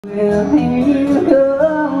Well, here you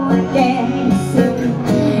go again,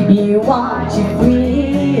 see, you want your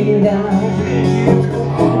freedom.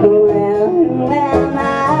 Well, who am I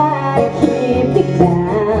to keep you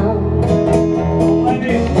down?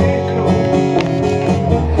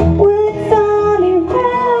 Well, it's only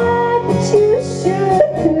right that you should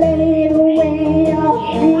play the way you're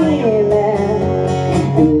feeling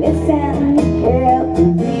and listen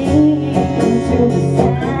carefully to the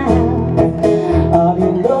sound of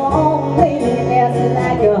your loneliness,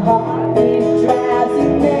 like your heartbeat drives you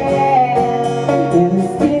mad. In the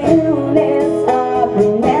stillness of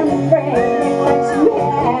remembering what you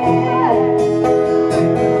had,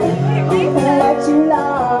 what you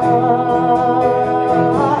lost,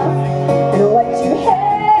 and what you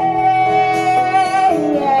had,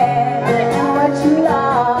 and what you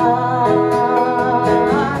lost.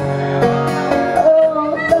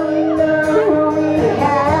 Oh, thunder only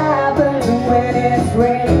happens when it's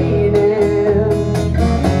raining.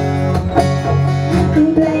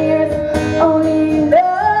 Players only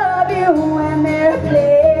love you when they're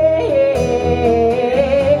playing.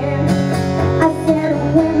 I said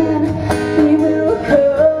women, they will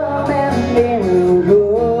come and they will go.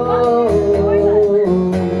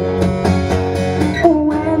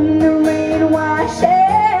 When the rain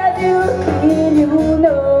washes you clean, you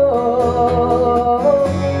know.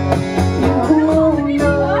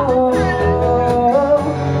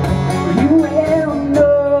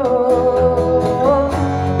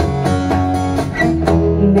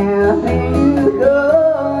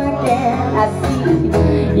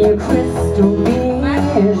 Your crystal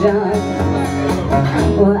vision.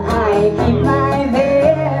 Well, I keep my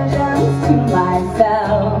visions to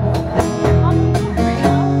myself.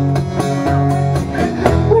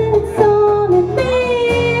 When it's only me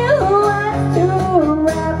who has to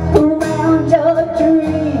wrap around your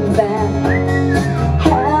dreams and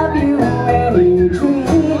have you any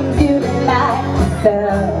dreams you'd like to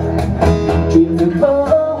sell. Dreams of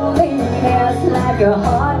loneliness, like your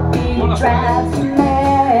heartbeat drives you mad.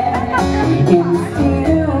 In the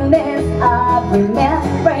stillness of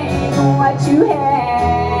remembering what you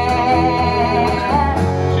had,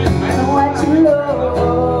 what you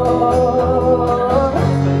loved.